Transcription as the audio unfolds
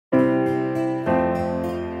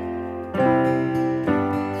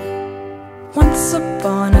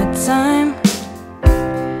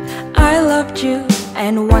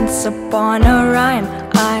once upon a rhyme,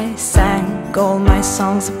 I sang all my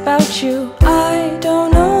songs about you. I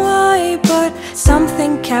don't know why, but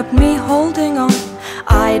something kept me holding on.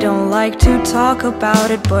 I don't like to talk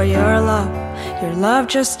about it, but your love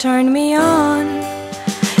just turned me on.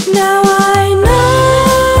 Now I know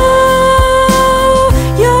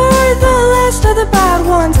you're the last of the bad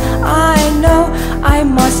ones. I know I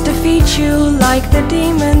must defeat you like the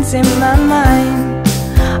demons in my mind.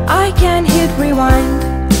 I can't hit rewind,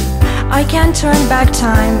 I can't turn back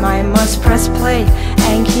time. I must press play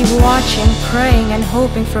and keep watching, praying and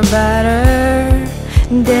hoping for better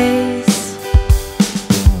days.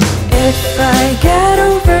 If I get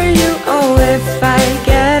over you, oh if I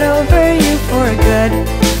get over you for good,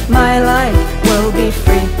 my life will be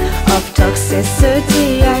free of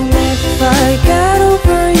toxicity. And if I get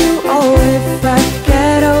over you, oh if I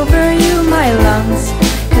get over you, my lungs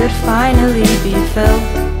could finally be filled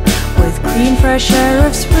with clean fresh air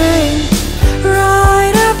of spring.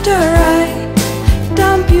 Right after I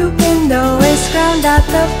dump you in the waste ground at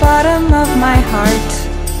the bottom of my heart.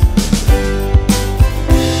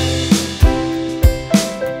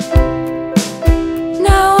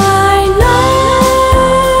 Now I know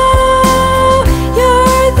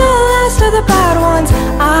you're the last of the bad ones.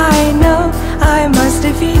 I know I must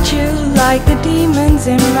defeat you like the demons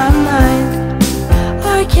in my mind.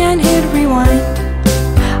 I can't hit rewind,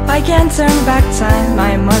 I can't turn back time.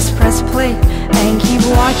 I must press play and keep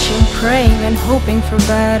watching, praying and hoping for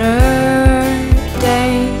better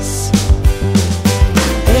days.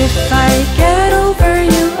 If I get over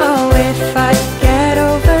you, oh if I get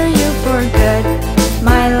over you for good,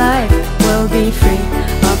 my life will be free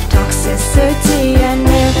of toxicity. And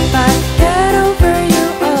if I get over you,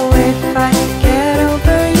 oh if I get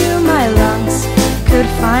over you, my lungs could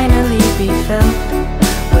finally be filled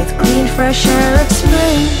with clean fresh air of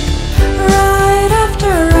spring. Right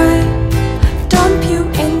after I dump you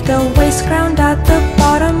in the waste ground at the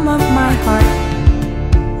bottom of my heart.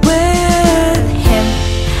 With him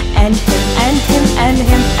and him and him and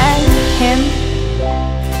him and him.